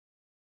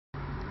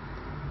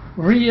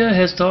Rhea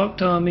has talked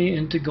Tommy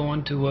into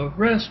going to a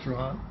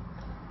restaurant,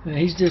 and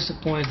he's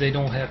disappointed they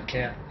don't have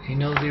cat. He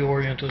knows the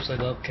Orientals, they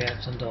love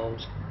cats and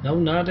dogs. No,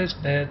 not as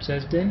bad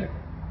as dinner.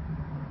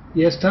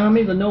 Yes,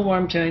 Tommy, the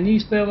no-arm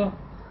Chinese fella,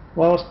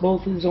 lost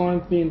both his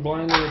arms being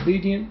blindly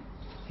obedient.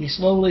 He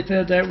slowly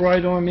fed that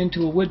right arm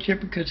into a wood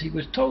chipper because he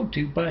was told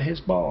to by his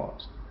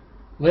boss.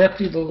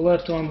 Lefty, the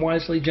left arm,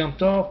 wisely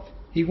jumped off.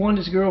 He won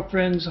his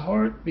girlfriend's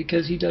heart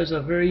because he does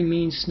a very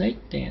mean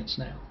snake dance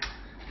now.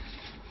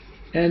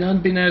 And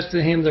unbeknownst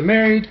to him, they're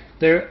married.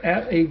 They're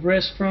at a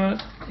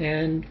restaurant,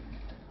 and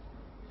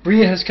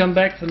Rhea has come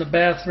back from the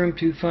bathroom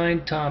to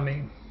find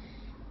Tommy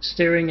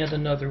staring at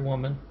another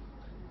woman,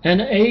 an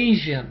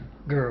Asian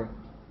girl,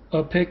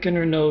 picking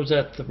her nose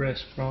at the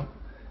restaurant.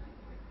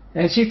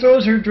 And she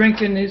throws her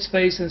drink in his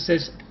face and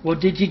says, "Well,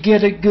 did you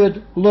get a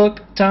good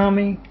look,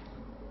 Tommy?"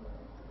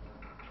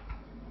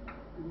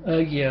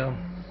 Yeah.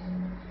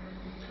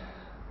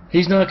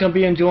 He's not going to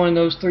be enjoying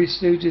those Three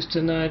Stooges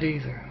tonight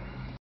either.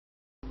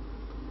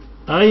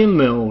 I am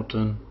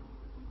Melton,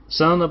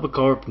 son of a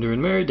carpenter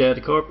and married. Dad,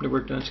 a carpenter,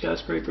 worked on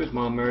skyscrapers.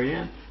 Mom,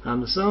 Marianne.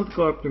 I'm the son of a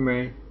carpenter,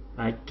 married.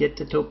 I get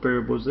to tell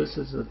parables. This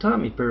is a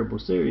Tommy parable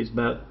series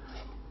about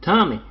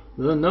Tommy,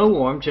 the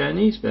no-arm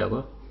Chinese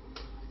fella.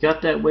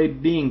 Got that way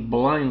being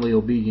blindly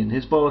obedient.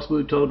 His boss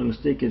Lou told him to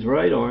stick his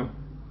right arm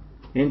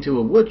into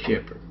a wood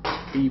chipper.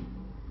 He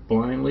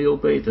blindly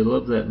obeyed. They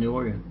love that in New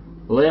Orleans.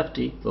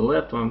 Lefty, the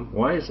left arm,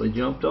 wisely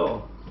jumped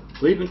off,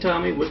 leaving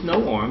Tommy with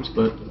no arms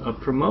but a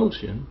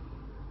promotion.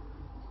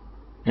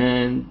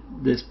 And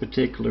this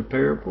particular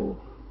parable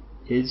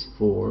is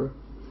for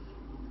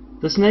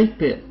the snake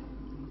pit,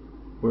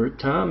 where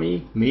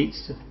Tommy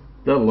meets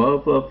the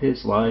love of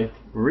his life,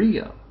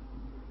 Rhea.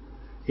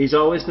 He's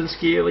always been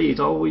scaly. He's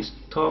always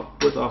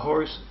talked with a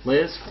harsh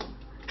lisp.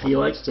 He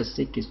likes to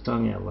stick his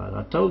tongue out loud.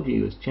 I told you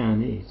he was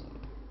Chinese.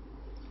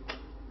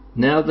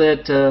 Now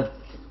that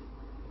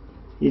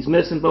he's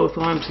missing both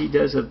arms, he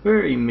does a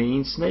very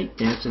mean snake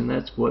dance, and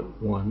that's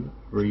what won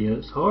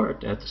Rhea's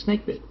heart at the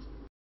snake pit.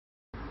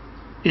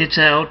 It's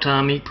how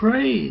Tommy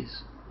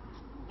prays.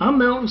 I'm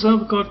Melton, son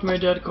of a carpenter,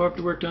 dad a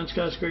carpenter, worked on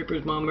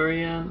skyscrapers. Mom,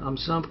 Marianne. I'm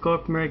son of a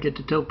carpenter, I get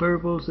to tell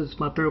parables. This is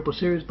my parable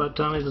series about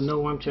Tommy, the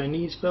no-arm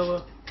Chinese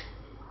fella.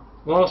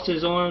 Lost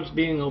his arms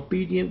being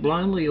obedient,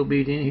 blindly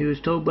obedient. He was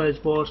told by his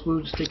boss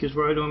Lou to stick his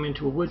right arm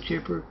into a wood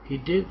chipper. He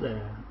did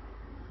that.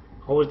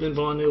 Always been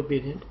blindly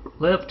obedient.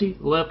 Lefty,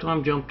 the left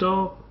arm jumped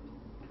off.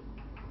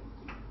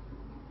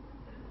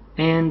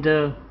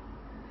 And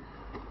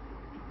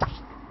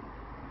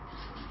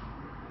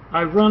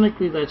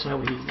ironically, that's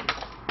how he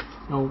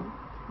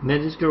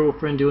met his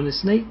girlfriend doing a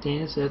snake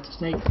dance at the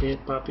snake pit,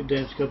 popular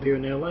dance club here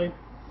in LA.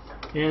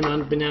 And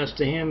unbeknownst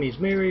to him, he's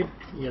married.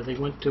 Yeah, they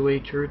went to a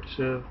church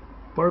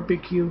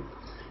barbecue,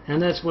 and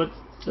that's what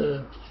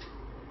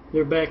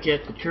they're back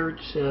at the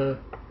church,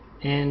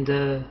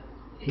 and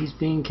he's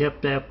being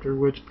kept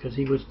afterwards because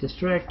he was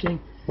distracting.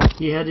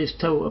 He had his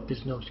toe up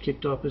his nose,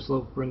 kicked off his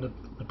loafer, and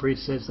the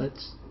priest says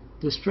that's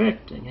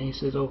distracting, and he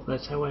says, "Oh,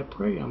 that's how I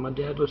pray. I'm a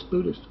dadless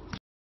Buddhist."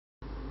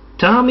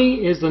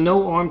 Tommy is the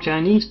no-arm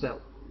Chinese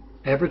fellow,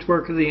 average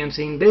worker of the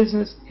unseen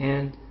business,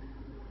 and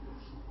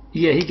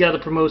yeah, he got a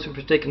promotion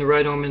for sticking the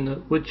right arm in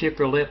the wood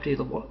chipper. Lefty,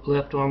 the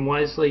left arm,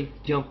 wisely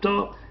jumped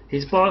off.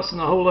 His boss and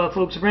a whole lot of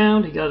folks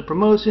around. He got a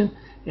promotion,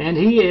 and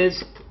he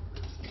is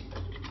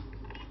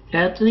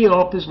at the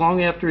office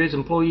long after his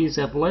employees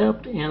have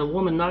left, and a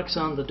woman knocks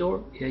on the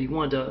door. Yeah, you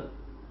wanted to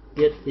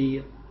get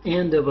the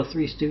end of a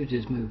Three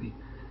Stooges movie.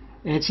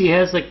 And she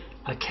has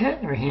a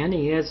cat in her hand.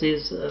 He has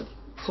his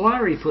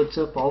flyer he puts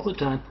up all the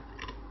time.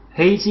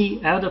 Hazy,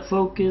 out of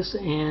focus,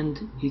 and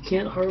you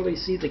can't hardly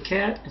see the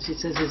cat. And she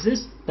says, "Is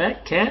this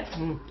that cat?"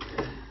 And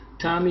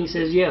Tommy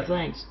says, "Yeah,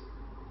 thanks.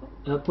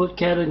 Put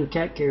cat in the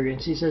cat carrier."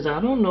 And she says,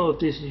 "I don't know if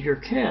this is your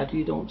cat.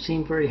 You don't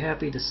seem very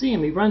happy to see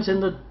him." He runs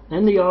in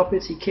the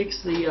office. He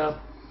kicks the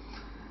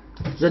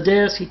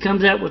desk. He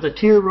comes out with a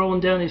tear rolling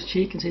down his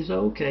cheek and says,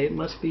 "Oh, okay, it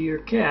must be your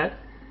cat."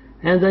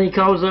 And then he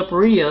calls up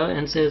Rhea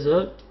and says,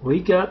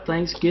 "We got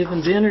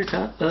Thanksgiving dinner,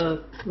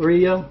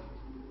 Rhea."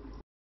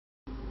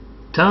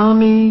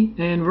 Tommy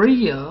and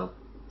Rhea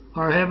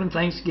are having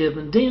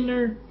Thanksgiving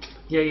dinner.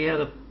 Yeah, he had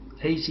a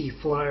hazy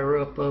flyer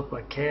up of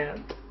a cat.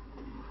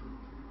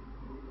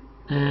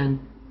 And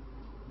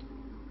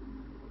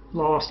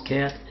lost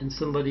cat, and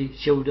somebody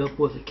showed up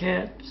with a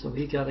cat, so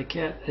he got a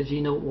cat. As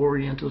you know,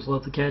 Orientals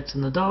love the cats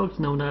and the dogs.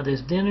 No, not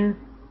as dinner.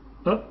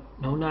 Oh,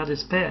 no, not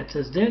as pets,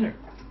 as dinner.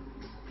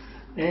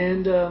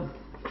 And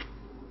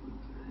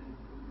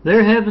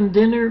they're having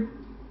dinner,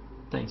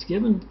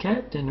 Thanksgiving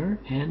cat dinner,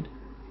 and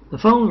the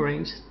phone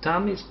rings.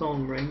 Tommy's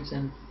phone rings,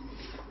 and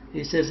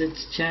he says,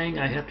 "It's Chang.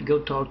 I have to go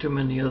talk to him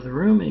in the other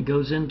room." And he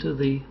goes into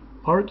the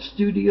art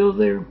studio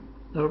there.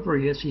 Over,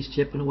 yes, he's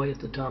chipping away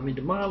at the Tommy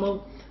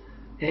DeMilo,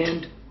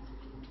 and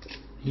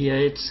yeah,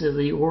 it's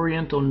the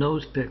Oriental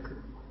nose picker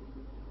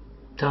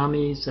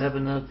Tommy's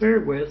having an affair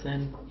with,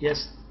 and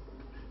yes,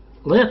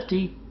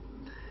 Lefty,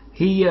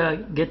 he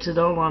gets it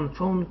all on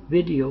phone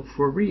video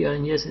for Rhea,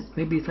 and yes, it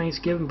may be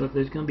Thanksgiving, but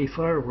there's going to be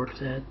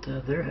fireworks at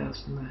their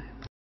house tonight.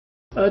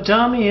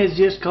 Tommy has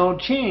just called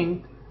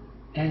Ching,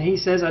 and he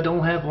says I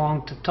don't have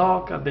long to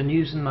talk. I've been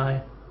using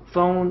my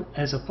phone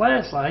as a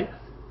flashlight,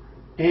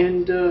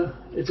 and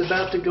it's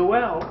about to go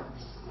out.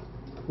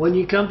 When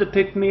you come to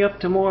pick me up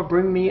tomorrow,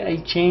 bring me a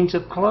change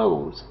of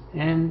clothes.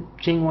 And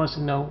Ching wants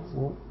to know,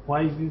 well,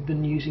 why have you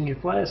been using your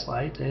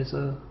flashlight as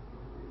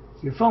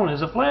your phone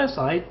as a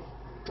flashlight?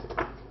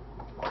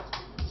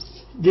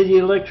 Did the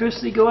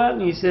electricity go out?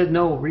 And he said,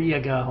 no,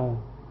 Rhea got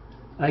home.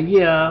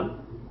 Yeah,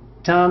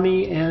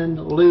 Tommy and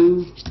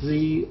Lou,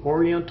 the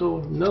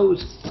Oriental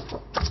nose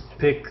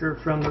picker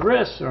from the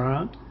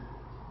restaurant,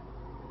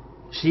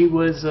 she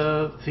was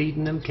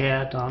feeding them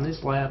cat on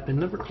his lap in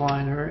the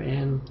recliner,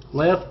 and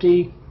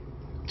Lefty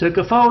took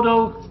a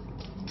photo,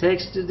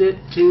 texted it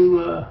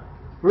to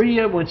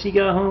Rhea. When she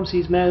got home,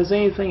 she's mad as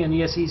anything, and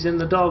yes, he's in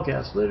the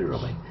doghouse,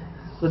 literally.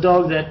 The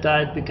dog that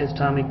died because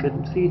Tommy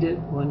couldn't feed it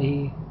when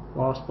he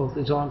lost both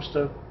his arms,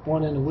 stuck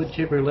one in the wood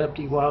chipper.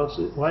 Lefty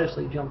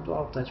wisely jumped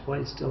off. That's why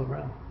he's still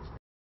around.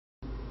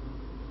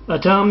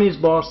 Tommy's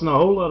bossing a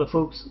whole lot of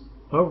folks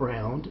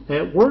around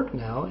at work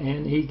now,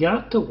 and he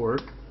got to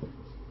work,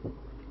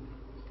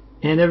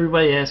 and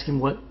everybody asked him,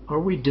 what are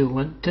we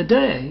doing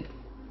today?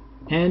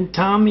 And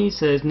Tommy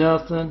says,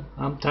 nothing,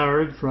 I'm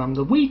tired from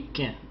the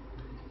weekend.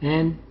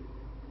 And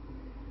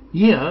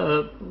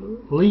yeah,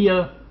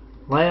 Leah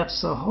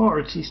laughs so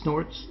hard she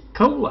snorts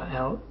cola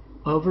out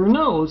of her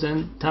nose,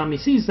 and Tommy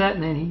sees that,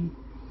 and then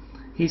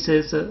he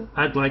says,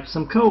 I'd like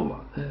some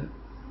cola.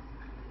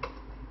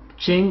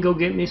 Ching, go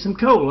get me some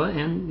cola,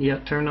 and yeah,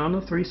 turn on the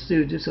Three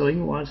Stooges so he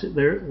can watch it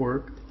there at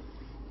work.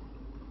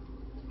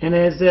 And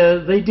as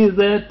they do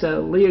that,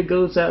 Leah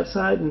goes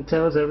outside and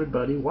tells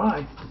everybody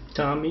why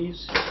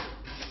Tommy's,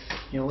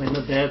 in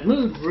a bad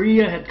mood.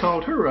 Rhea had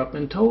called her up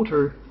and told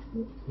her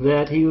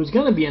that he was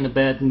going to be in a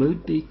bad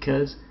mood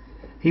because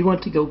he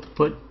went to go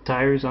put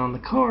tires on the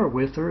car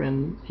with her,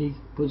 and he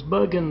was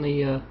bugging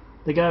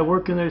the guy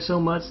working there so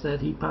much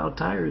that he piled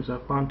tires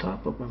up on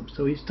top of him.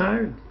 So he's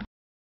tired.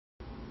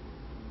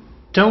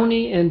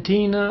 Tony and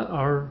Tina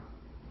are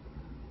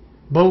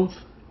both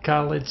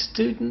college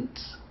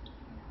students,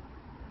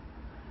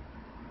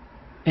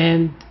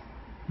 and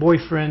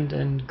boyfriend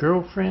and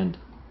girlfriend.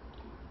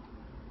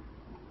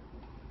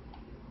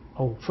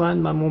 Oh,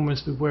 find my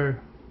Mormons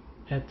Beware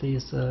at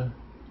these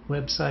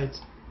websites.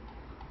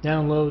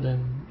 Download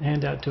and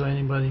hand out to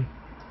anybody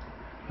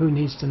who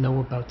needs to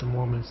know about the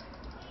Mormons,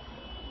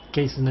 in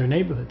case in their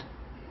neighborhood.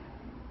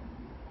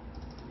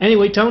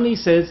 Anyway, Tony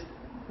says,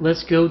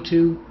 let's go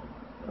to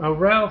a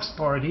Ralph's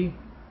party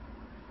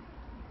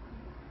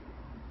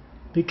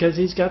because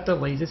he's got the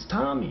latest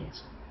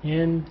Tommies.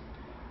 And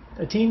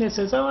Tina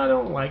says, oh, I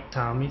don't like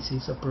Tommy's,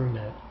 he's a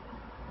brunette.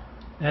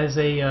 As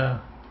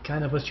a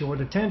kind of a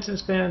short attention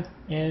span.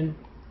 And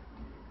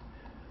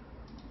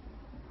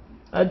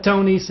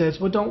Tony says,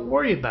 well, don't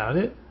worry about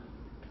it.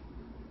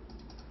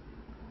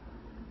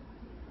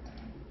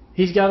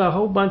 He's got a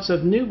whole bunch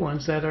of new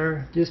ones that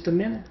are just a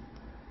minute.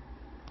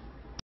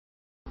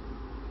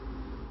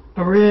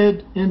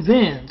 Red and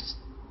Vince,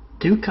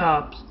 two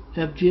cops,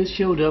 have just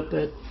showed up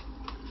at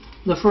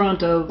the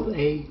front of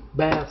a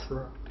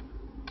bathroom,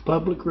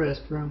 public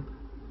restroom,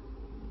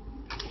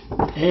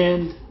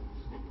 and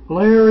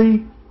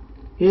Larry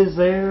is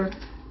there.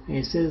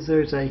 He says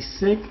there's a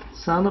sick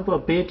son of a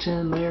bitch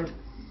in there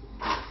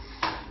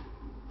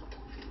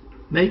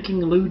making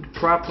lewd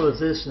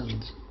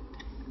propositions.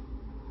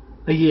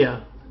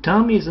 Yeah,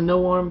 Tommy is a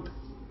no-armed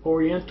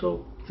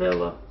Oriental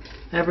fella,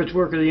 average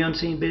worker of the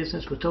unseen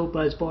business, was told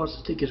by his boss to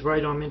stick his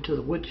right arm into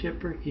the wood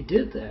chipper. He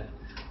did that.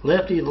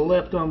 Lefty, the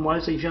left arm,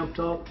 wisely jumped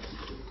off.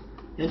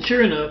 And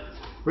sure enough,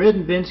 Red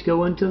and Vince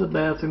go into the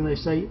bathroom. They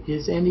say,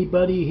 is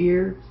anybody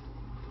here?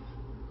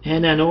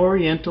 And an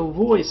Oriental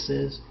voice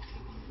says,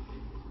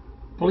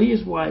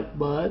 please, white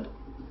bud,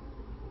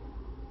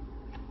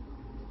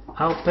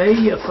 I'll pay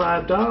you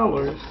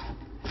 $5.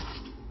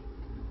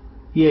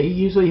 Yeah, he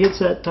usually hits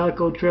that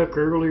taco truck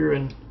earlier,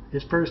 and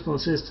his personal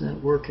assistant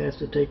at work has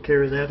to take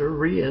care of that, or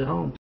Rhea at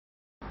home.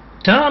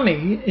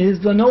 Tommy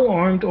is the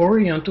no-armed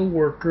Oriental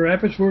worker,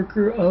 average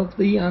worker of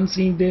the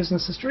unseen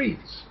business of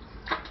streets.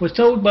 Was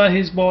told by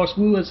his boss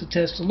Wu as a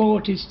test of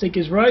loyalty to stick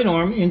his right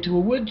arm into a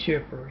wood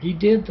chipper. He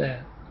did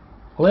that.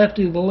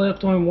 Lefty, the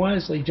left arm,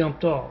 wisely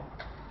jumped off.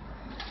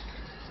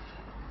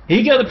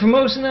 He got a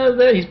promotion out of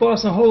that. He's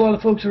bossing a whole lot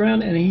of folks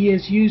around, and he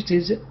has used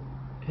his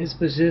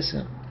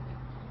position.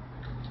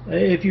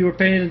 If you were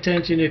paying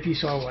attention, if you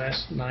saw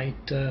last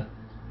night,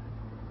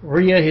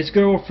 Rhea, his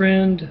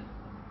girlfriend,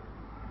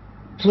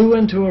 flew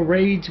into a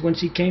rage when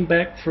she came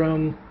back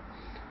from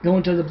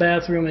going to the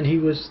bathroom, and he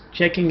was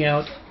checking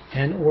out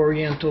an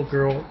Oriental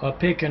girl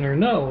picking her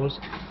nose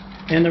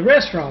in the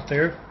restaurant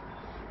there,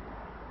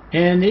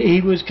 and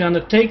he was kind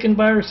of taken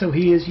by her, so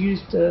he has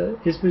used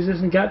his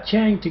position, got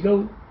Chang to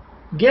go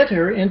get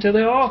her into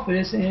the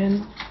office,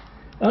 and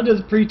under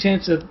the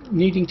pretense of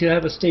needing to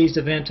have a staged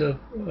event of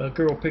a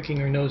girl picking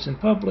her nose in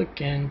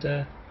public,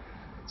 and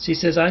she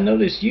says, I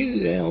noticed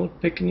you,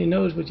 picking your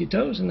nose with your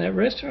toes in that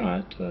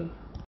restaurant.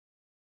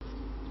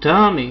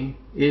 Tommy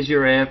is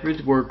your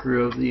average worker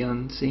of the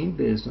unseen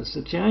business,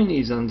 the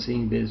Chinese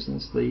unseen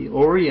business, the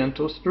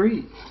Oriental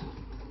street.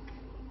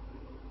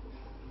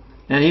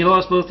 And he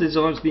lost both his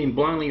arms being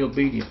blindly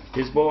obedient.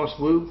 His boss,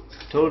 Wu,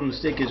 told him to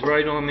stick his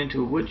right arm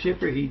into a wood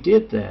chipper. He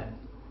did that.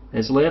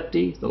 As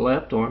Lefty, the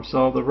left arm,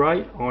 saw the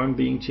right arm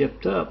being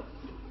chipped up,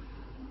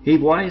 he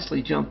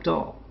wisely jumped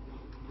off.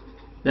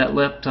 That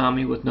left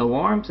Tommy with no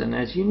arms, and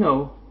as you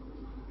know,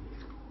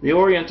 the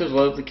Orientals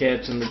love the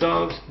cats and the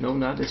dogs, no,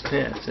 not as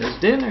pets,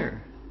 as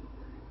dinner.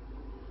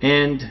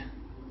 And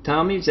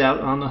Tommy's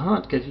out on the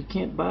hunt because you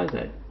can't buy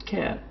that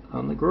cat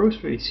on the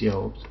grocery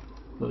shelves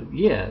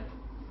yet.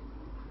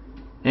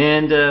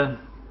 And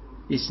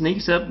he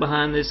sneaks up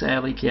behind this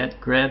alley cat,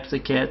 grabs the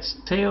cat's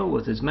tail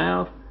with his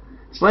mouth,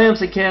 slams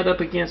the cat up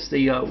against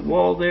the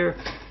wall there,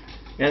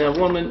 and a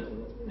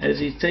woman, as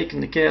he's taking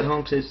the cat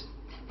home, says,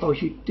 "Oh,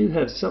 you do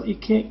have some. You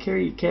can't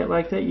carry your cat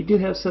like that. You do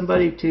have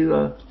somebody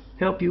to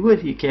help you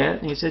with your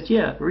cat." And he said,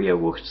 "Yeah, Rhea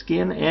will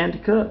skin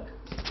and cook."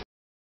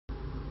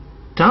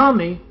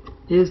 Tommy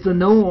is the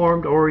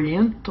no-armed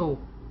Oriental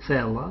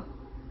fella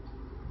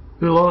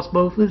who lost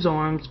both his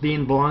arms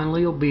being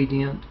blindly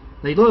obedient.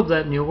 They love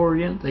that in the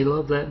Orient. They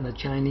love that in the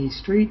Chinese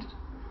streets.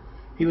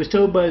 He was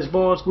told by his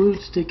boss, Wu,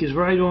 to stick his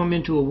right arm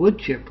into a wood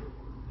chipper,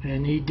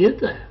 and he did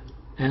that.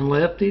 And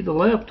Lefty, the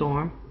left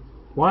arm,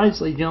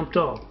 wisely jumped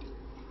off.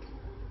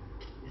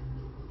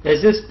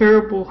 As this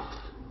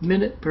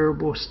minute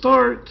parable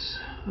starts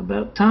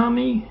about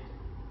Tommy,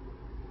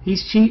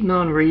 he's cheating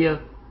on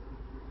Rhea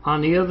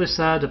on the other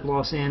side of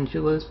Los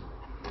Angeles.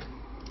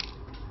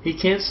 He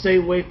can't stay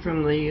away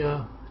from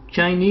the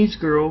Chinese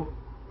girl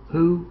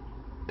who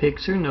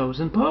picks her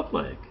nose in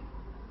public.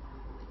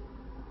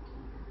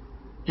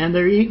 And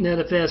they're eating at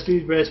a fast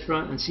food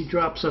restaurant, and she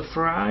drops a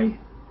fry,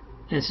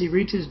 and she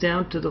reaches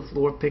down to the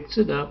floor, picks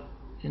it up,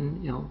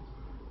 and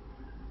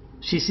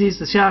she sees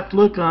the shocked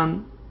look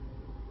on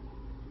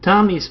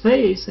Tommy's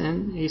face,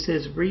 and he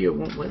says, "Rhea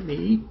won't let me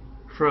eat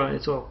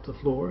fries off the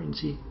floor," and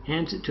she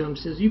hands it to him and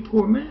says, "You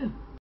poor man."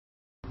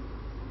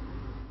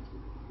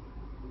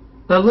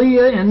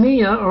 Aaliyah and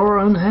Mia are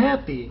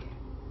unhappy.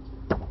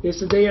 It's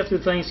the day after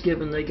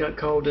Thanksgiving. They got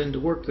called into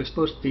work. They're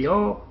supposed to be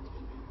off.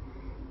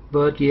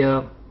 But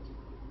yeah,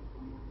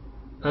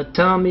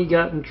 Tommy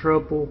got in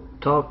trouble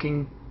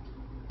talking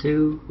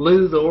to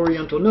Lou, the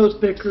Oriental nose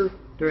picker,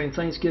 during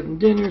Thanksgiving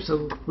dinner.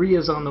 So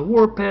Rhea's on the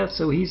warpath,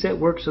 so he's at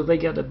work, so they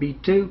got to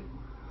beat too.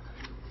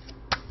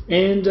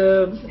 And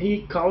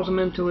he calls him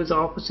into his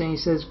office and he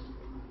says,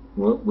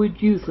 "What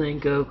would you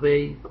think of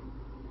a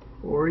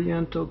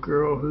Oriental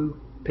girl who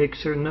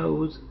picks her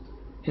nose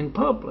in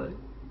public?"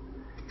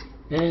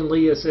 And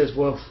Leah says,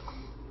 "Well,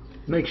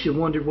 makes you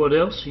wonder what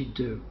else she'd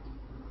do."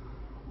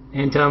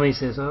 And Tommy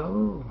says,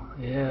 "Oh,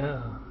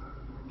 yeah."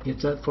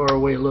 Gets that far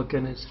away look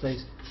in his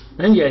face.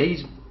 And yeah,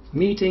 he's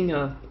meeting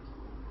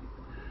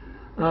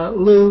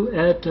Lou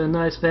at a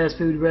nice fast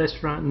food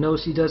restaurant. No,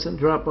 she doesn't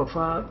drop a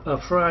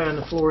fry on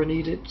the floor and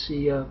eat it.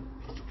 She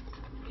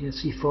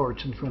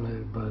farts in front of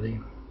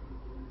everybody.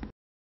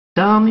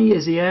 Tommy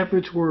is the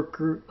average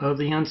worker of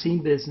the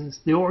unseen business,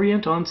 the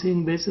Orient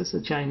unseen business,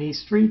 the Chinese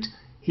streets.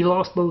 He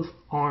lost both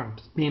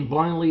arms, being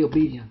blindly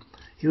obedient.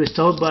 He was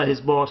told by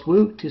his boss,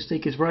 Wu, to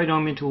stick his right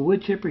arm into a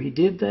wood chipper. He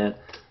did that.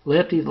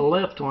 Lefty, the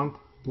left arm,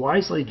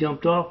 wisely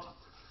jumped off,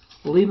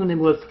 leaving him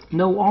with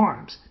no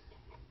arms.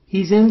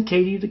 He's in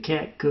Katie the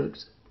Cat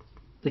Cooks.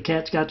 The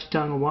cat's got your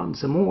tongue and wanting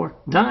some more.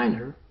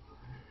 Diner,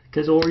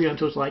 because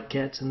Orientals like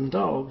cats and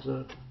dogs,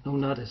 no,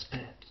 not as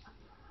pets.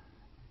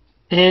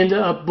 And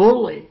a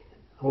bully,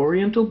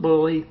 Oriental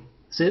bully,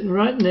 sitting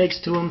right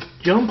next to him,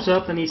 jumps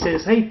up and he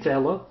says, "Hey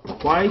fella,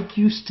 why'd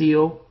you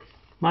steal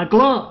my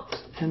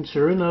gloves?" And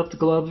sure enough, the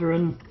gloves are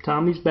in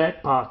Tommy's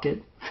back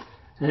pocket.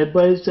 And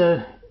everybody's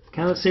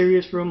kind of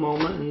serious for a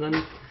moment, and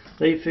then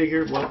they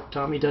figure, well,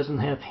 Tommy doesn't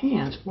have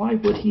hands. Why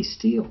would he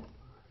steal?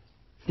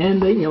 And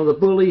they, the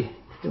bully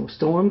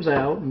storms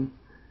out, and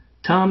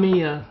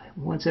Tommy,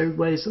 once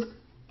everybody's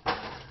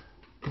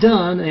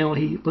done,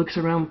 he looks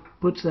around,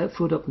 puts that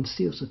foot up, and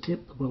steals the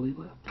tip the bully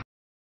left.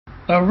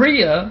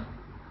 Rhea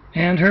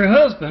and her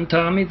husband,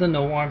 Tommy, the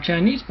no-arm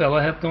Chinese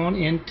fella, have gone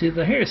into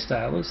the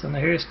hairstylist, and the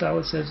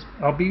hairstylist says,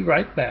 "I'll be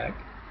right back."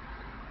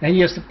 And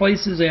yes, the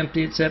place is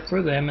empty except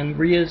for them, and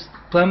Rhea's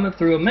thumbing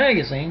through a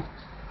magazine,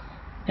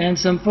 and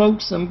some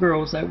folks, some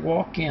girls that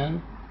walk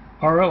in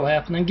are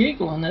laughing and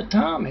giggling at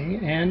Tommy,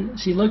 and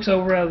she looks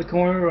over out of the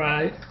corner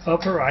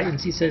of her eye, and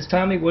she says,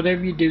 "Tommy,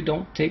 whatever you do,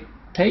 don't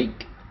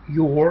take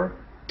your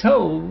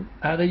toe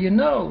out of your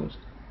nose."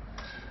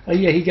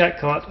 Yeah, he got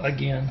caught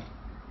again,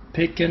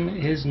 picking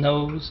his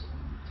nose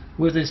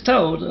with his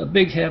toes, a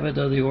big habit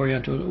of the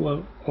Oriental.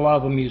 Well, a lot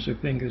of them use their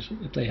fingers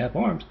if they have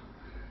arms.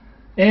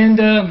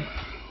 And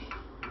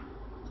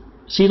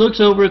she looks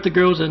over at the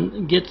girls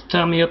and gets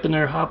Tommy up, and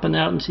they're hopping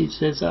out, and she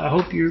says, "I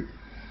hope you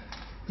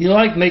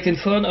like making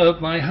fun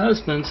of my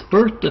husband's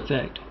birth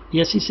defect."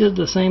 Yes, she said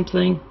the same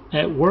thing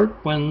at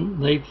work when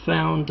they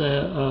found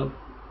an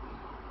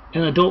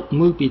adult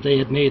movie they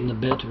had made in the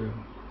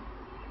bedroom.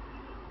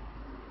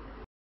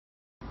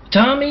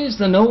 Tommy is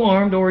the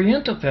no-armed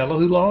Oriental fellow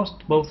who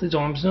lost both his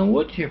arms in a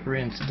wood chipper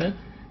incident.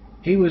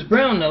 He was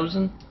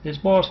brown-nosing. His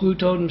boss Wu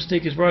told him to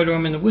stick his right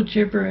arm in the wood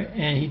chipper,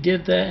 and he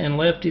did that, and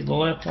the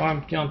left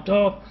arm jumped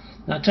off.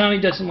 Now Tommy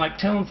doesn't like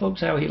telling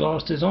folks how he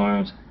lost his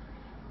arms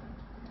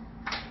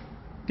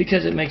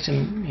because it makes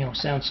him,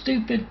 sound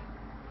stupid.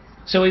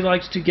 So he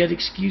likes to get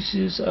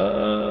excuses,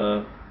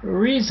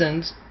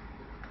 reasons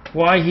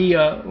why he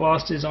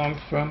lost his arm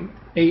from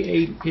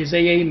his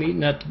AA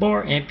meeting at the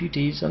bar,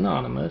 Amputees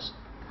Anonymous.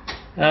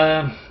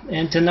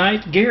 And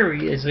tonight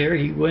Gary is there.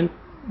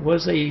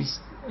 He's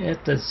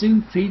at the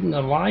zoo feeding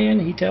a lion,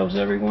 he tells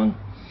everyone,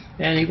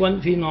 and he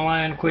wasn't feeding the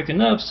lion quick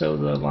enough, so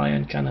the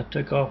lion kind of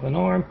took off an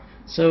arm.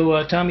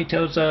 So Tommy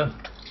tells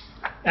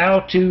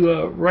Al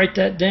to write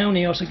that down.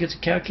 He also gets a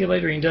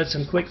calculator and he does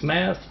some quick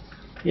math.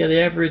 Yeah,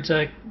 the average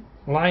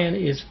lion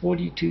is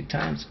 42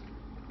 times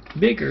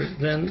bigger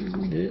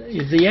than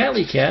the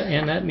alley cat,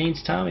 and that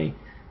means Tommy,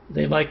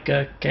 they like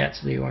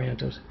cats, the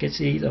Orientals, gets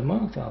to eat a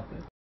month off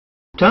it.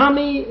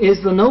 Tommy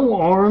is the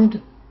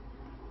no-armed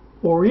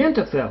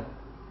Oriental fellow.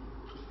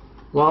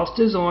 Lost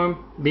his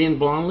arm being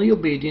blindly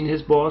obedient.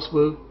 His boss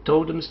Wu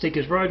told him to stick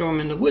his right arm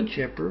in the wood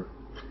chipper.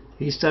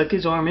 He stuck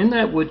his arm in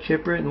that wood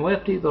chipper, and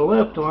the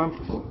left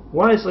arm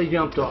wisely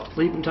jumped off,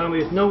 leaving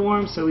Tommy with no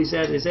arm. So he's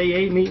at his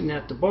AA meeting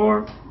at the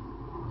bar,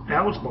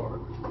 Al's bar.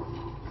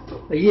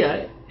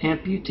 Yeah,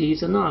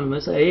 Amputees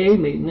Anonymous, AA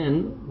meeting,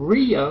 and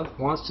Rhea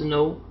wants to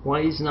know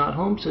why he's not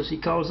home, so she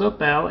calls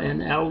up Al,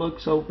 and Al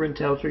looks over and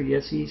tells her,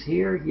 yes, he's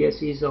here, yes,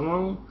 he's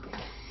alone.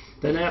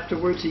 Then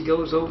afterwards he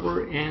goes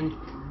over and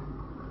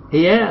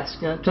he asks,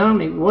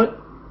 Tommy,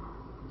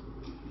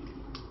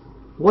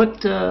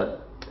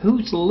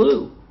 who's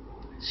Lou?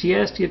 She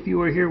asked you if you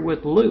were here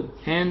with Lou.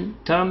 And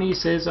Tommy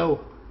says,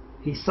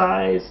 he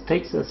sighs,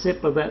 takes a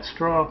sip of that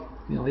straw,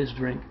 his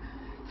drink,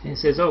 and he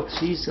says,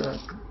 she's a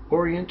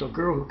Oriental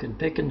girl who can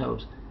pick a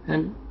nose.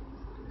 And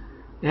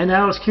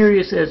I was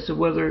curious as to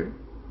whether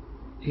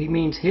he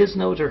means his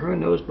nose or her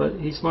nose, but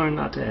he's learned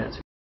not to ask.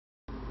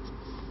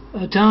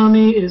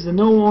 Tommy is a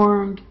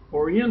no-armed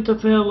Oriental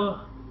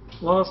fella.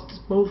 Lost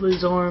both of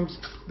his arms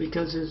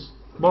because his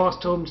boss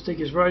told him to stick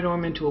his right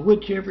arm into a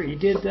wood chipper. He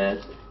did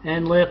that,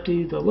 and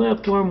the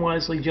left arm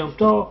wisely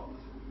jumped off.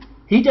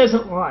 He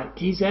doesn't like.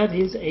 He's at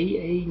his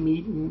AA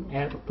meeting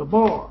at the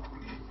bar.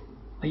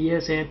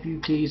 Yes,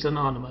 Amputees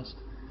Anonymous.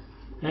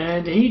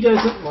 And he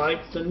doesn't like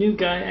the new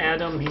guy,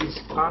 Adam. He's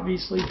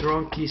obviously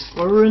drunk. He's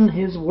slurring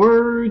his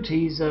words.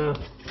 He's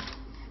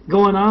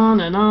going on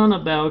and on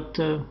about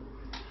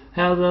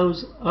how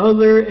those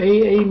other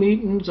AA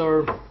meetings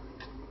are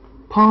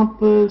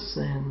pompous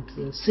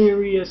and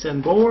serious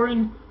and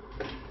boring.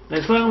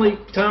 And finally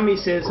Tommy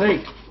says,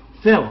 hey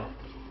fella,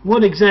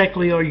 what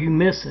exactly are you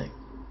missing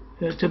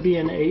to be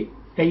an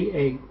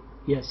AA?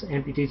 Yes,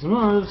 Amputees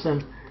Anonymous.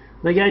 And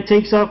the guy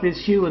takes off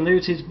his shoe, and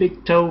there's his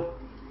big toe,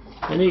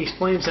 and he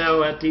explains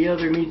how at the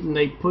other meeting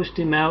they pushed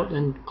him out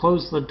and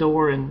closed the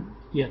door and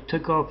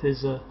took off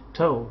his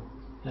toe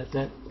at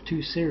that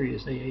too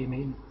serious AA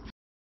meeting.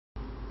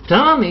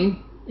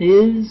 Tommy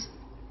is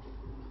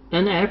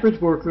an average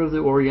worker of the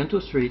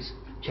Oriental streets,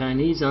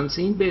 Chinese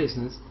unseen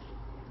business,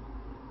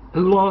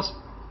 who lost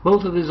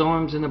both of his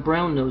arms in a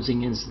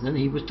brown-nosing incident.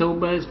 He was told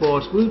by his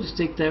boss Wu to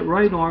stick that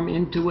right arm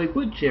into a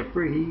wood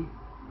chipper. He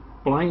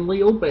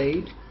blindly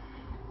obeyed,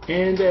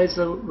 and as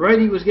the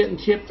righty was getting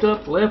chipped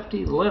up, the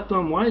left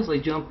arm wisely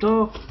jumped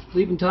off,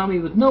 leaving Tommy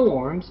with no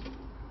arms.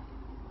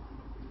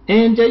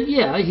 And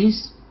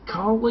he's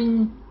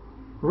calling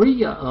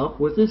Rhea up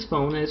with his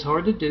phone, and it's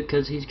hard to do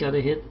because he's got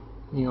to hit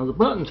the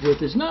buttons with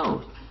his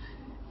nose.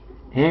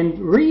 And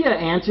Rhea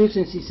answers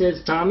and she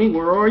says, Tommy,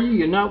 where are you?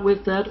 You're not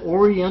with that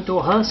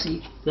Oriental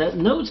hussy, that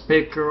nose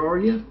picker, are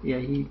you? Yeah,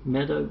 he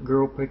met a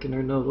girl picking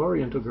her nose,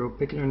 Oriental girl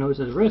picking her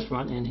nose at a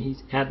restaurant, and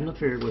he's had an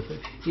affair with her.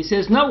 He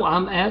says, no,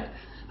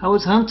 I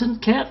was hunting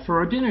cat for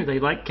our dinner. They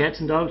like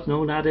cats and dogs,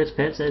 no, not as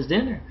pets, as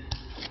dinner.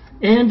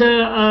 And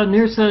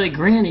nearsighted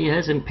granny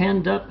has him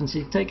penned up, and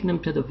she's taking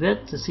him to the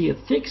vet to see if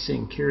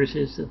fixing cures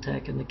his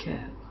attacking the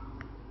cat.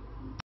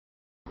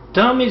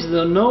 Tommy's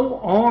the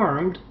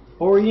no-armed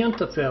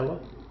Oriental fella,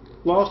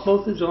 lost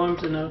both his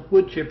arms in a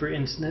wood chipper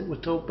incident, was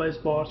told by his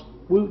boss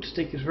Wu to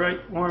stick his right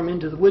arm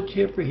into the wood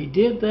chipper. He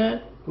did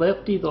that.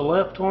 The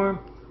left arm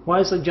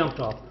wisely jumped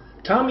off.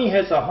 Tommy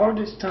has the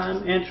hardest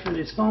time answering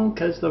his phone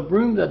because the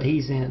room that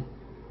he's in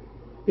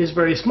is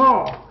very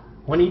small.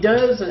 When he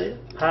does,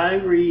 hi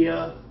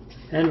Rhea,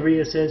 and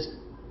Rhea says,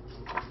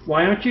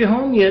 why aren't you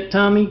home yet,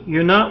 Tommy?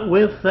 You're not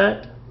with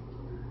that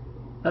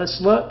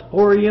slut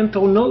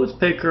Oriental nose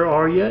picker,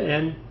 are you?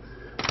 And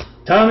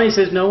Tommy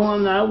says, no,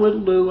 I'm not with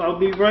Lou. I'll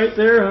be right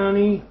there,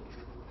 honey.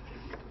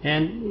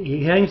 And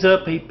he hangs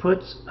up. He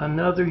puts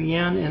another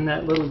yen in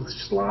that little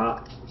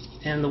slot,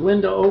 and the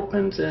window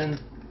opens,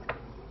 and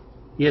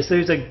yes,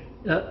 there's a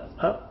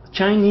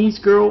Chinese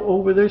girl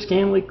over there,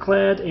 scantily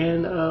clad,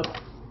 and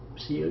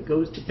she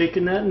goes to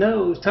picking that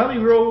nose. Tommy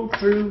rolled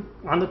through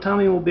on the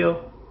Tommymobile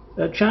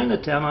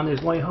Chinatown on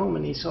his way home,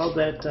 and he saw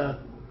that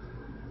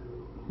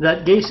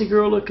that geisha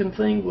girl looking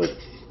thing with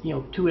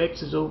 2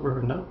 X's over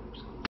her nose.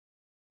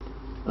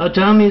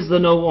 Tommy's the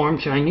no-arm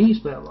Chinese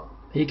fella.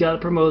 He got a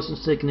promotion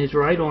sticking his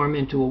right arm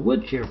into a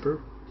wood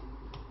chipper.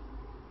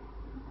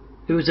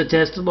 It was a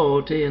test of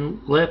loyalty,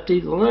 and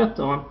Lefty, the left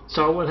arm,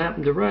 saw what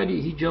happened to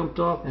Righty. He jumped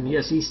off, and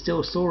yes, he's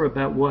still sore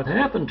about what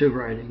happened to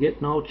Righty,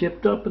 getting all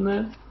chipped up in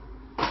that.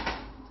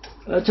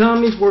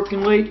 Tommy's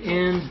working late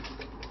in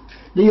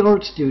the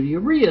art studio,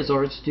 Rhea's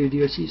art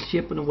studio. She's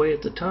chipping away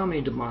at the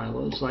Tommy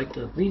DeMilos, like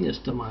the Venus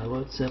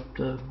DeMilo, except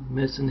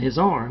missing his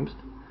arms.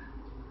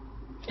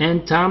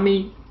 And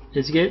Tommy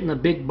is getting a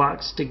big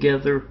box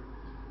together,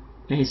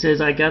 and he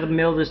says, I gotta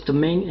mail this to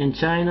Ming in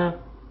China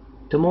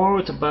tomorrow.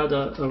 It's about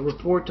a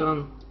report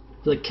on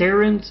the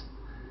Karens.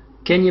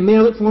 Can you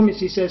mail it for me?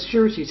 She says,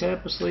 sure. She's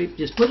half asleep.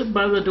 Just put it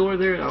by the door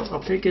there.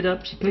 I'll pick it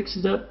up. She picks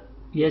it up.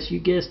 Yes, you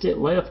guessed it,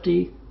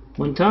 Lefty.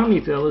 When Tommy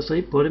fell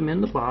asleep, put him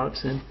in the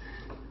box, and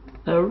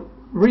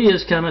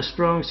Rhea's kind of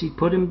strong. She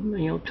put him,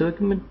 took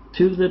him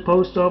to the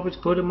post office,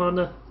 put him on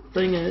the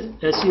thing,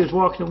 and as she was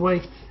walking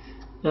away,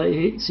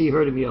 she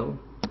heard him yelling.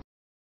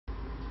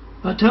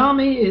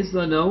 Tami is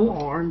the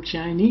no-arm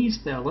Chinese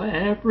fella,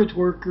 average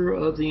worker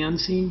of the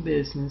unseen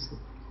business,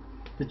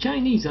 the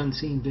Chinese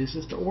unseen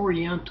business, the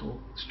Oriental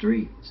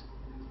streets.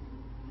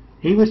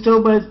 He was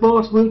told by his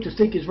boss, Wu, to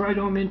stick his right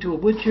arm into a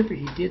wood chipper.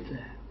 He did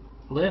that.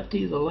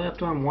 Lefty, the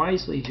left arm,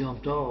 wisely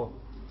jumped off.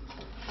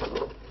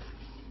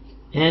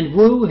 And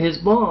Wu, his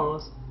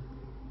boss,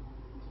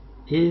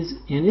 is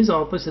in his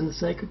office, and the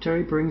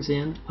secretary brings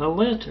in a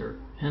letter.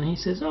 And he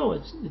says, oh,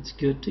 it's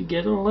good to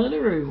get a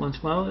letter every once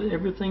in a while.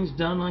 Everything's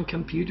done on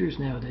computers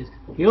nowadays.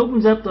 He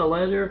opens up the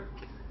letter,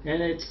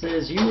 and it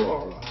says, you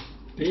are a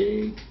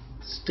big,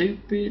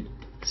 stupid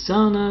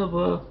son of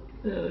a...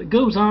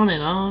 goes on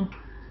and on.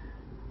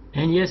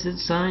 And yes,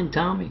 it's signed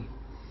Tommy.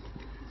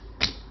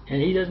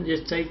 And he doesn't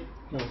just take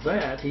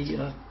that.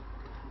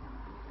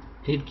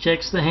 He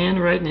checks the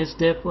handwriting. It's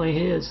definitely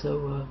his.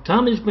 So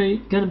Tommy's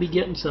going to be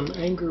getting some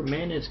anger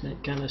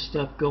management kind of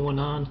stuff going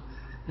on.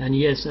 And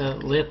yes,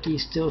 Lefty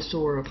still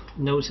sort of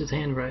knows his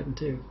handwriting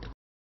too.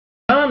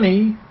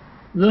 Tommy,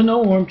 the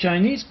no-arm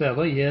Chinese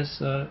fella,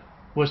 yes,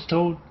 was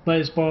told by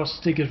his boss to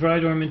stick his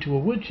right arm into a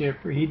wood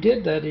chipper. He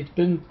did that. He's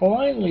been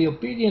blindly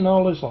obedient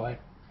all his life.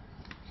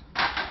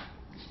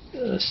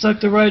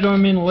 Stuck the right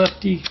arm in,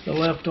 Lefty, the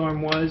left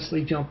arm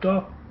wisely jumped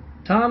off.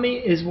 Tommy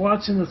is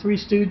watching the Three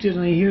Stooges,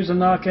 and he hears a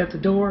knock at the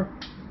door.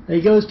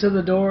 He goes to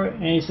the door,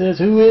 and he says,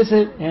 who is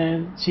it?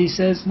 And she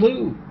says,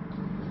 Lou.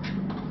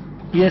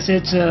 Yes,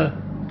 it's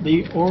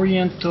the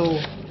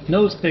Oriental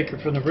nose picker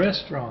from the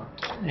restaurant.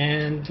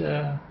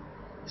 And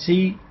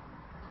she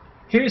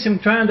hears him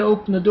trying to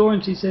open the door,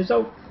 and she says,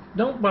 oh,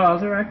 don't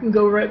bother, I can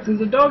go right through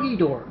the doggy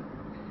door.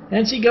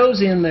 And she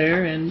goes in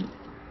there, and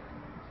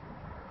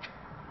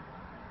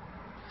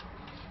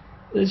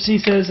she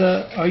says,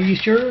 are you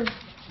sure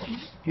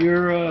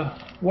your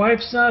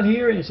wife's not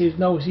here? And she says,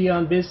 no, she's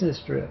on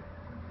business trip.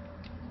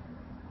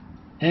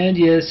 And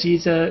yes,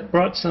 she's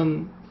brought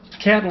some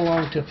cat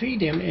along to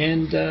feed him,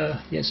 and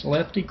yes,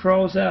 Lefty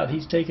crawls out.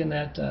 He's taking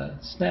that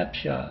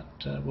snapshot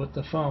with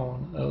the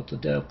phone of the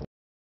devil.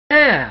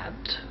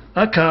 At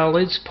a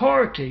college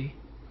party,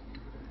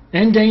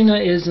 and Dana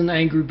is an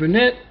angry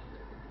brunette,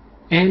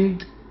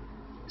 and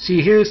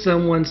she hears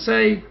someone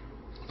say,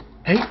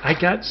 hey, I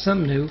got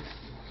some new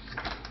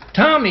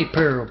Tommy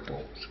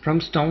parables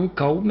from Stone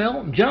Cold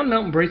Melton. John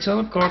Melton, great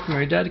son of carpenter.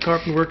 Mary, daddy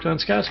carpenter, worked on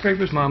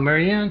skyscrapers. Mom,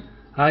 Mary Ann.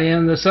 I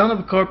am the son of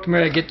a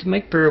carpenter. I get to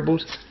make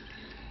parables.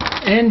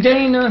 And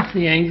Dana,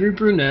 the angry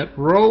brunette,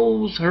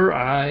 rolls her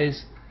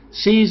eyes.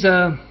 She's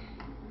heard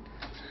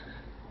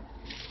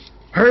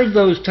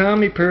those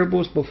Tommy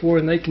parables before,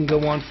 and they can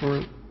go on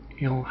for,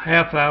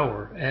 half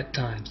hour at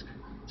times.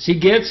 She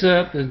gets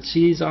up, and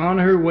she's on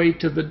her way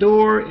to the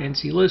door, and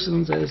she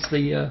listens as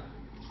the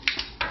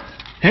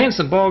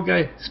handsome bald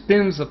guy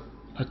spins a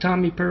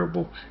Tommy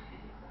parable.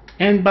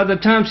 And by the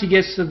time she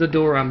gets to the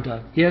door, I'm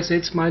done. Yes,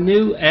 it's my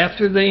new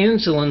after the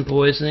insulin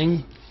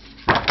poisoning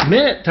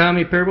minute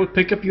Tommy parable.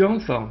 Pick up your own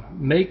phone.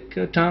 Make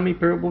a Tommy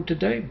parable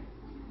today.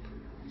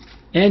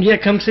 And yeah,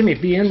 come see me.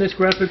 Be in this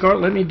graphic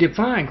art. Let me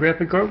define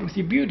graphic art with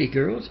your beauty,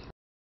 girls.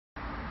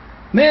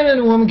 Man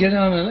and a woman get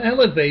on an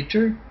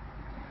elevator,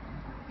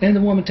 and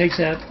the woman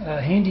takes out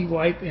a handy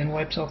wipe and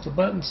wipes off the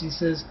buttons. He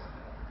says,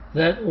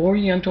 that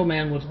Oriental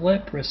man with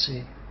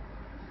leprosy.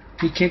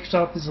 He kicks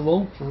off his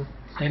loafer,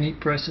 and he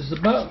presses the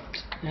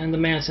buttons. And the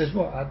man says,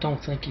 well, I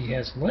don't think he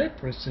has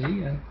leprosy.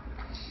 And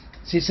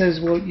she says,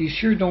 well, you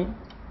sure don't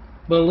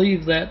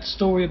believe that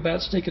story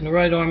about sticking the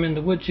right arm in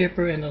the wood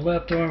chipper and the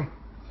left arm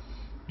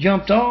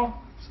jumped off?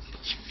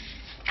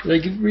 They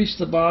reach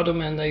the bottom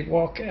and they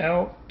walk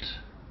out,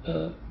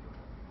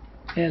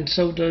 and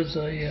so does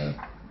a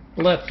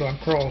left arm,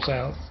 crawls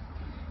out.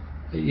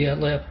 Yeah,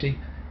 Lefty.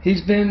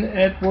 He's been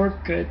at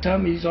work at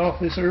Tommy's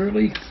office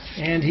early,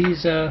 and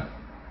he's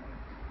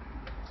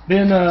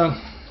been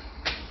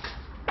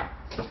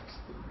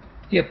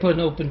put an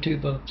open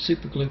tube of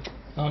super glue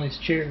on his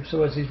chair.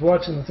 So as he's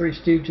watching the Three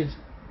Stooges,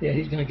 yeah,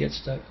 he's going to get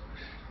stuck.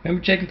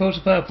 Remember, checking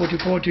postal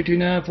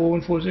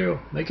 5-424-229-4140.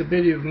 Make a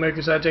video of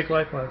America's HIGHJACK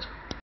Lifelines.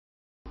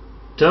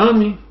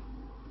 Tommy,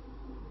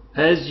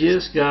 has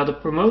just got a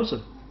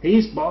promotion.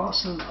 He's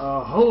bossing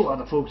a whole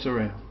lot of folks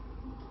around.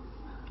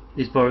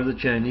 He's part of the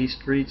Chinese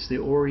streets, the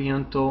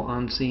Oriental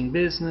unseen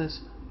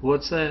business.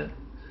 What's that?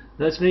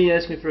 That's me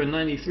asking for a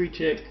 93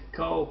 check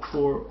call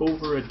for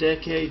over a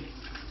decade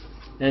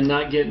and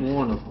not getting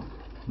one of them.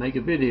 Make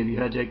a video of you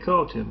hijack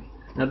call to me.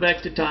 Now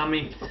back to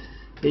Tami.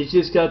 He's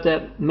just got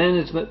that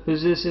management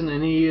position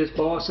and he is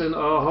bossing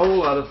a whole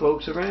lot of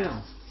folks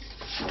around.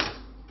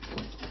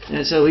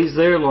 And so he's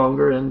there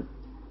longer, and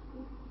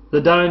the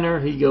diner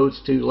he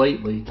goes to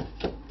lately,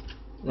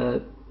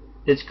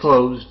 it's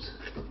closed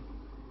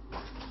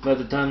by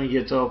the time he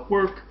gets off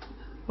work.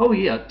 Oh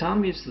yeah,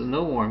 Tommy's the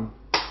no-arm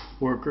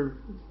worker.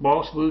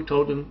 Boss Wu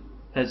told him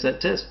as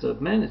that test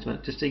of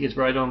management to stick his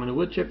right arm in the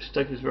wood chipper,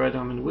 stuck his right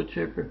arm in the wood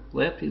chipper,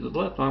 left, his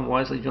left arm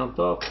wisely jumped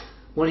off.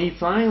 When he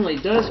finally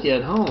does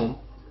get home,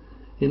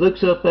 he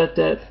looks up at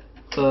that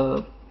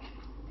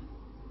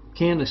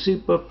can of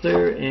soup up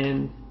there,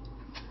 and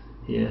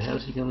yeah,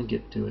 how's he gonna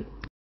get to it?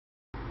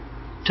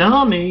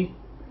 Tami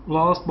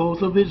lost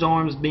both of his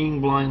arms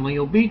being blindly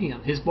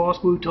obedient. His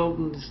boss Wu told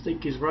him to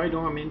stick his right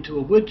arm into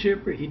a wood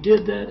chipper. He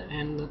did that,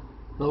 and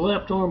the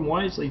left arm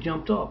wisely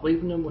jumped off,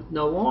 leaving him with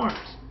no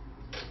arms.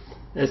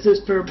 As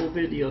this terrible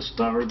video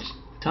starts,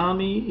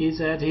 Tami is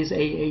at his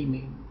AA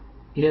meeting.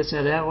 Yes,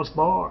 at Alice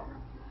Bar.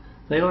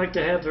 They like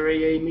to have their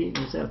AA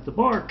meetings at the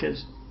bar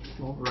because,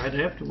 well, right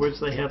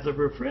afterwards they have the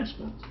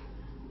refreshments.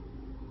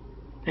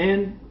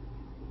 And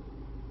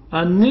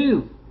a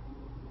new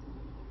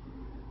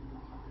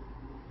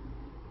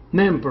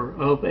member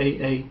of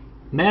AA,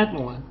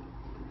 Madeline,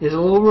 is a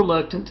little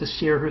reluctant to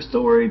share her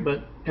story,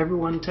 but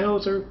everyone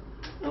tells her,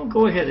 oh,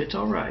 go ahead, it's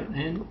alright.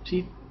 And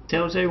she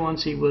tells everyone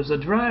she was a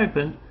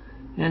driving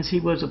and she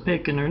was a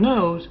picking her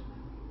nose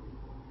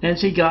and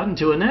she got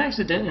into an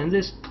accident, and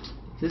this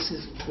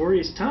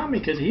worries Tommy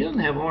because he doesn't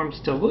have arms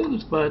to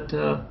lose, but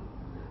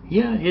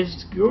yeah,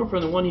 his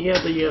girlfriend, the one he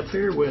had the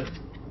affair with,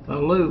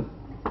 Lou,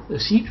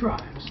 she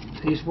drives.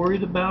 He's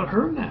worried about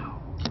her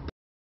now.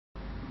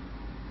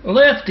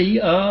 Lefty,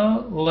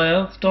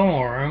 left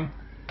arm,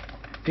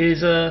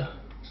 is a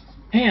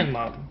hand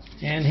model,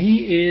 and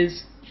he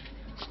is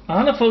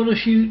on a photo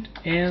shoot,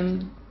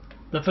 and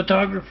the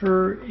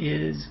photographer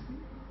is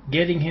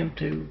getting him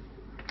to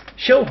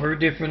show her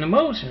different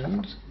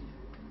emotions.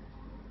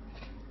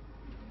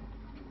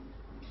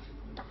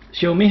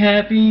 Show me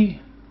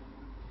happy,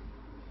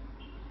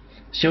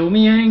 show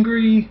me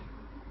angry.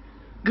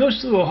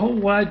 Goes through a whole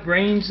wide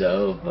range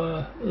of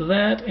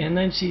that, and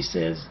then she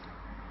says,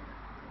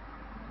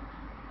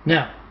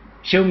 now,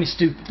 show me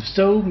stupid.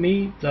 Show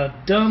me the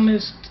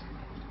dumbest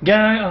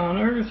guy on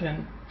earth.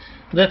 And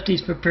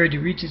Lefty's prepared. He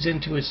reaches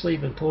into his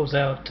sleeve and pulls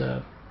out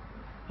a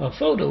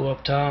photo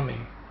of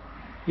Tami.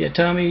 Yeah,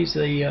 Tommy's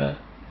a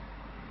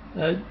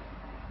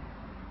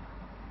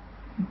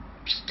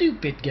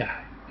stupid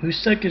guy who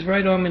stuck his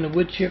right arm in a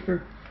wood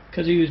chipper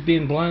because he was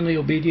being blindly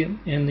obedient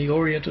in the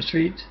Oriental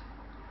streets,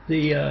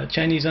 the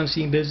Chinese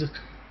unseen business.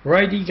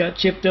 Righty got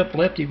chipped up,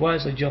 lefty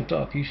wisely jumped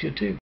off. You should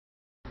too.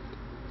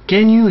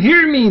 Can you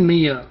hear me,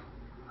 Mia?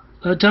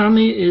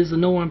 Tami is the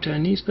no-arm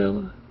Chinese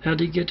fella. How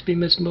did he get to be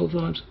missing both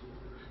arms?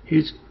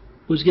 He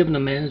was given a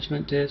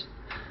management test,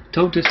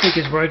 told to stick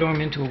his right arm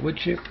into a wood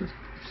chipper.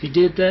 He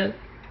did that.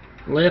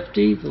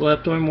 Lefty, the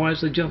left arm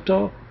wisely jumped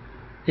off.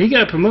 He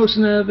got a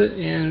promotion out of it,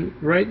 and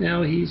right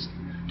now he's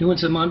doing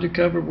some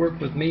undercover work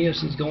with Mia.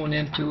 She's going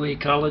into a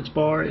college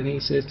bar, and he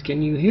says,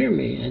 can you hear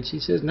me? And she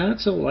says, not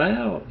so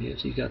loud. Yeah,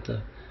 she's got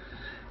the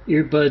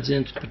earbuds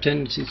in,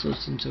 pretending she's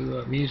listening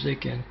to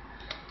music, and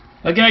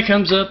a guy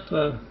comes up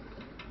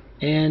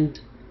and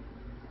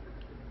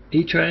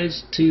he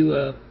tries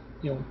to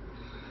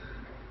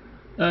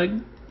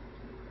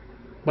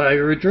buy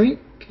her a drink,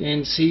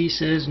 and she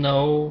says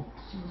no.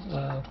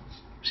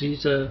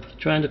 She's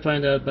trying to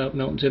find out about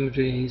Melton's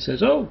imagery, and he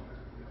says, oh,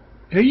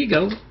 here you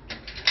go.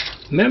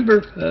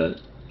 Remember,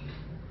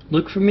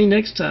 look for me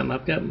next time.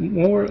 I've got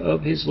more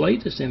of his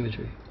latest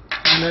imagery.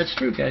 And that's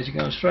true, guys. You're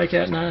going to strike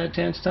out 9 out of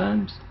 10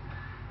 times.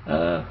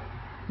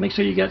 Make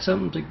sure you got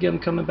something to get them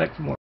coming back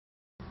for more.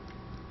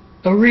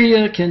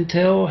 Aria can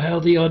tell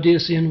how the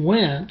audition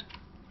went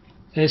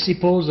as he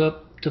pulls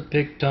up to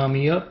pick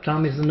Tami up.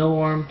 Tommy's the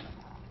no-armed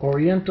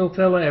Oriental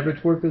fella,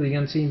 average worker, the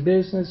unseen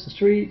business, the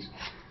streets,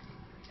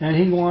 and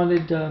he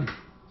wanted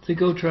to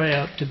go try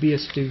out to be a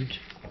stooge.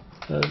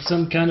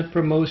 Some kind of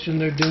promotion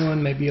they're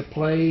doing, maybe a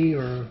play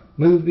or a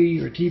movie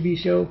or TV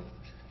show.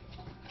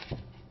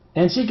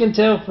 And she can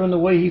tell from the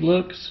way he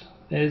looks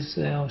as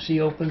she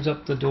opens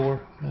up the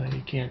door.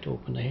 He can't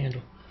open the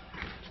handle.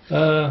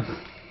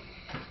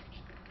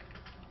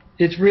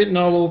 It's written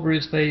all over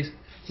his face.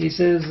 He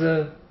says,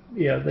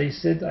 yeah, they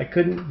said I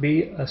couldn't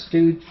be a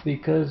stooge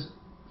because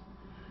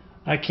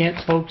I can't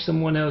poke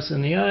someone else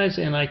in the eyes,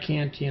 and I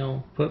can't,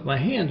 put my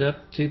hand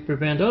up to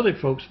prevent other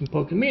folks from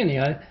poking me in the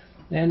eye.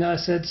 And I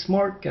said,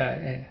 smart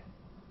guy.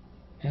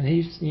 And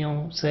he's,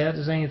 sad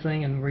as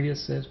anything, and Maria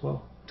says,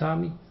 well,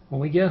 Tami,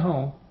 when we get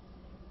home,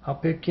 I'll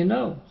pick your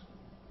nose.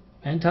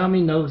 And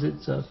Tami knows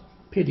it's a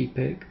pity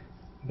pick,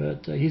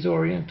 but he's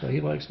Oriental.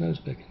 He likes nose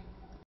picking.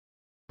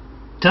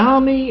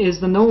 Tommy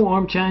is the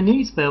no-armed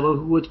Chinese fellow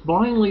who was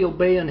blindly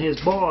obeying his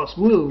boss,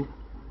 Wu,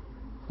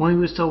 when he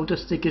was told to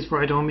stick his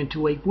right arm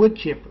into a wood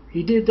chipper.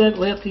 He did that,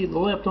 the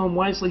left arm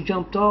wisely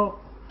jumped off,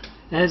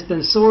 and has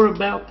been sore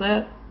about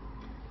that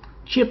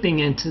chipping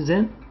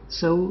incident,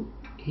 so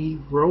he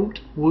wrote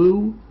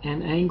Wu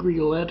an angry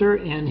letter,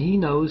 and he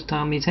knows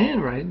Tommy's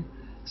handwriting.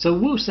 So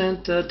Wu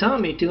sent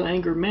Tommy to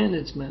anger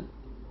management.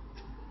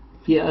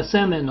 Yeah, a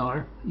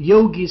seminar.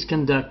 Yogi's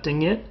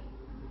conducting it.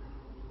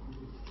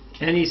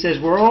 And he says,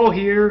 we're all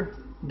here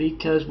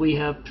because we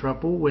have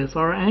trouble with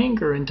our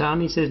anger. And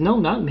Tommy says, no,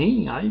 not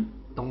me. I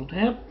don't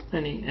have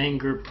any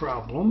anger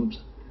problems.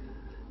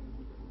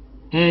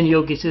 And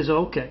Yogi says,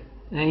 okay.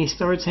 And he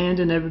starts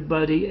handing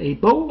everybody a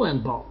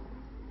bowling ball.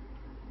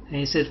 And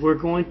he says, we're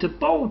going to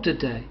bowl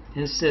today,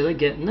 instead of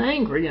getting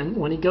angry. And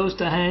when he goes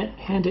to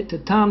hand it to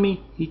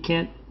Tommy, he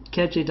can't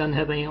catch it, doesn't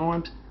have any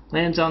arms,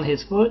 lands on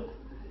his foot,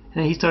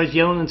 and he starts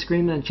yelling and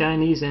screaming in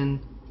Chinese, and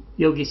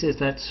Yogi says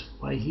that's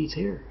why he's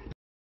here.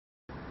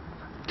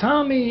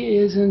 Tommy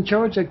is in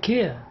charge of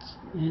kids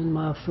in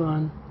my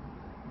fun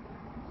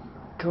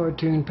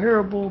cartoon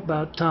parable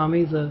about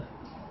Tommy the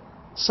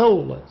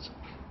soulless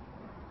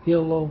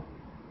yellow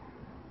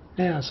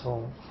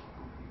asshole.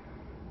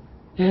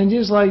 And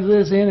just like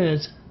this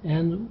image,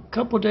 and a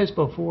couple of days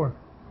before,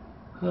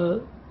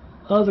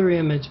 other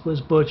image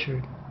was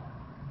butchered.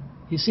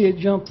 You see it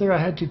jump there?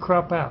 I had to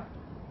crop out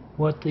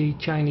what the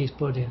Chinese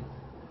put in.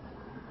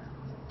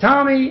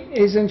 Tommy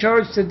is in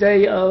charge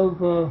today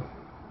of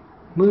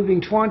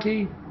moving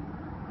 20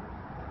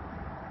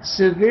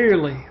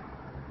 severely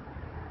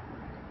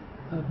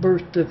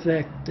birth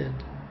defected,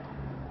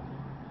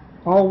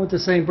 all with the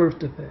same birth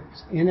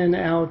defects, in and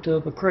out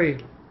of a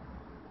cradle.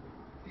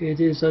 It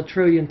is a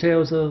trillion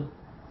tales of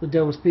the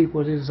devil's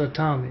people. It is a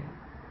Tommy.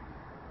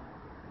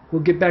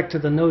 We'll get back to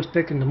the nose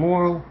picking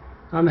tomorrow.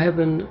 I'm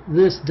having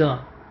this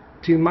done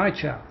to my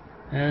child.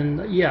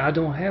 And yeah, I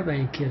don't have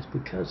any kids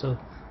because of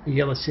the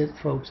yellow shit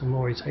folks and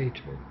Lori's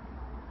hatred.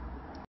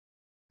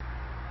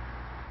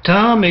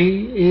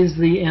 Tommy is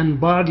the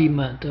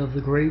embodiment of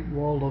the Great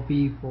Wall of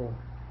Evil.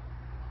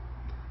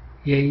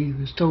 Yeah, he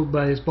was told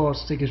by his boss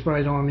to stick his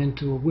right arm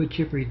into a wood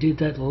chipper. He did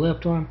that to the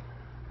left arm.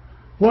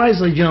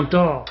 Wisely jumped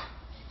off.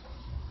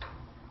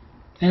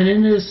 And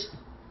in this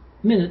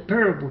minute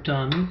parable,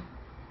 Tommy,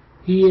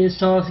 he is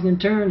tossing and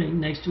turning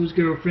next to his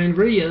girlfriend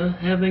Rhea,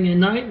 having a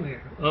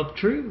nightmare of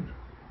truth.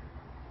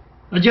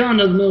 A John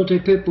of the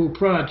Military Pitbull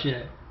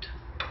Project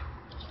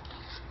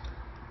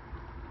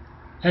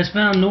has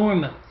found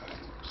Norman,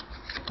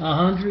 a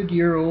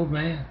 100-year-old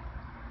man.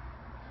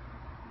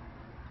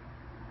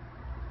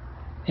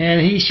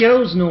 And he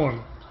shows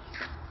Norman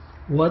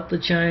what the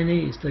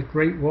Chinese, the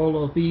Great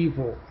Wall of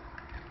Evil,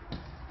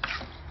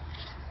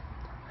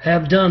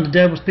 have done to the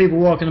devil's people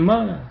walking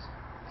among us.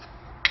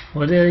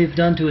 What they've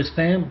done to his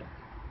family.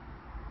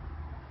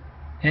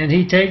 And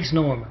he takes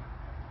Norman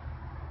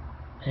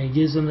and he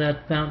gives him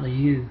that fountain of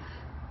youth,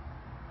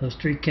 those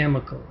street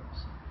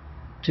chemicals,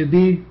 to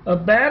be a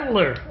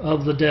battler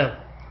of the devil.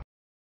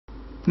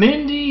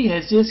 Mindy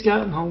has just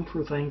gotten home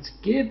for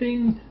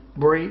Thanksgiving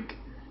break,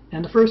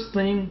 and the first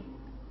thing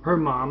her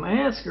mom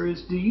asks her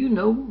is, do you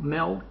know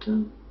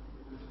Melton,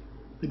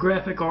 the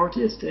graphic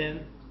artist?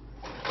 And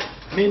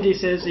Mindy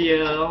says,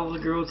 yeah, all the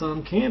girls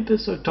on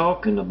campus are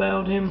talking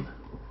about him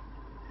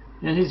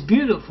and his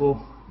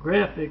beautiful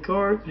graphic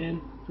art, and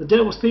the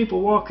devil's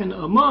people walking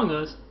among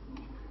us,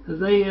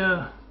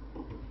 they're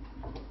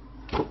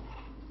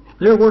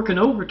working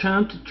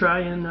overtime to try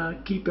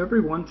and keep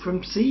everyone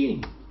from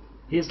seeing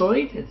his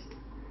latest.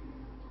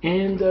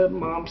 And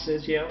Mom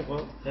says, yeah,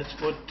 well, that's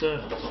what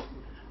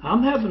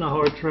I'm having a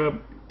hard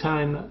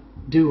time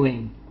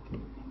doing.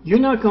 You're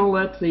not going to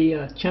let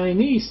the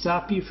Chinese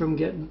stop you from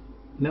getting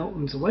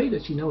Melton's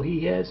latest. You know,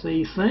 he has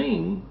a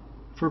thing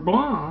for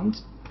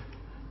blondes.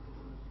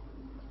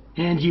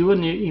 And you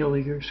and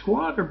your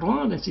squad are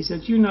blonde. And she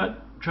says, you're not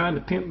trying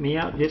to pimp me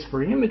out just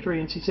for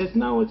imagery. And she says,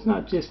 no, it's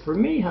not just for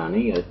me,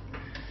 honey.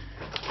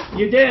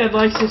 Your dad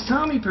likes his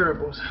Tommy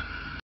parables.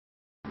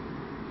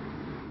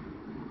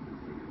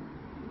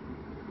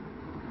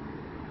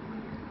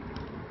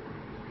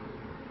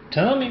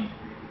 Tommy,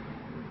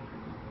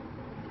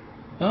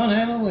 on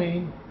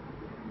Halloween,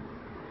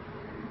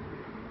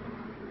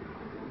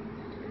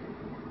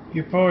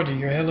 your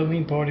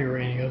Halloween party or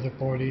any other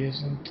party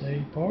isn't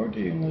a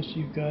party unless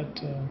you've got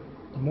the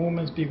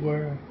Mormons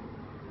Beware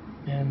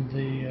and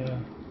the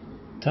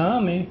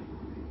Tommy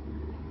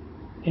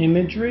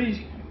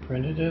imagery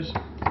printed as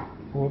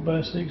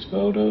 4x6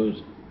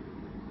 photos.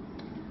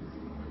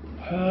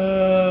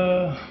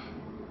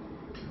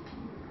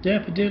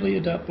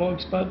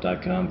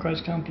 Daffodilia.blogspot.com,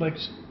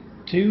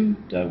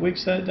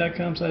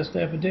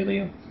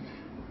 ChristComplex2.wixsite.com/daffodilia.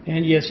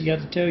 And yes, you got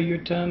to tell your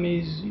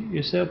tummies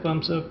yourself,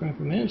 I'm suffering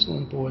from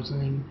insulin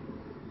poisoning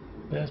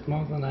past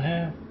month and a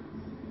half.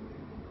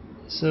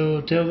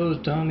 So tell those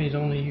tummies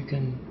only you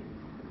can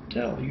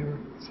tell. Your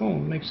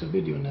phone makes a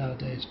video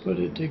nowadays. Put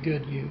it to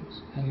good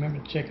use. And remember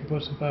to check and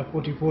post in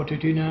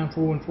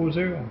 542-429-4140.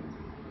 You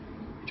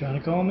trying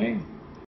to call me?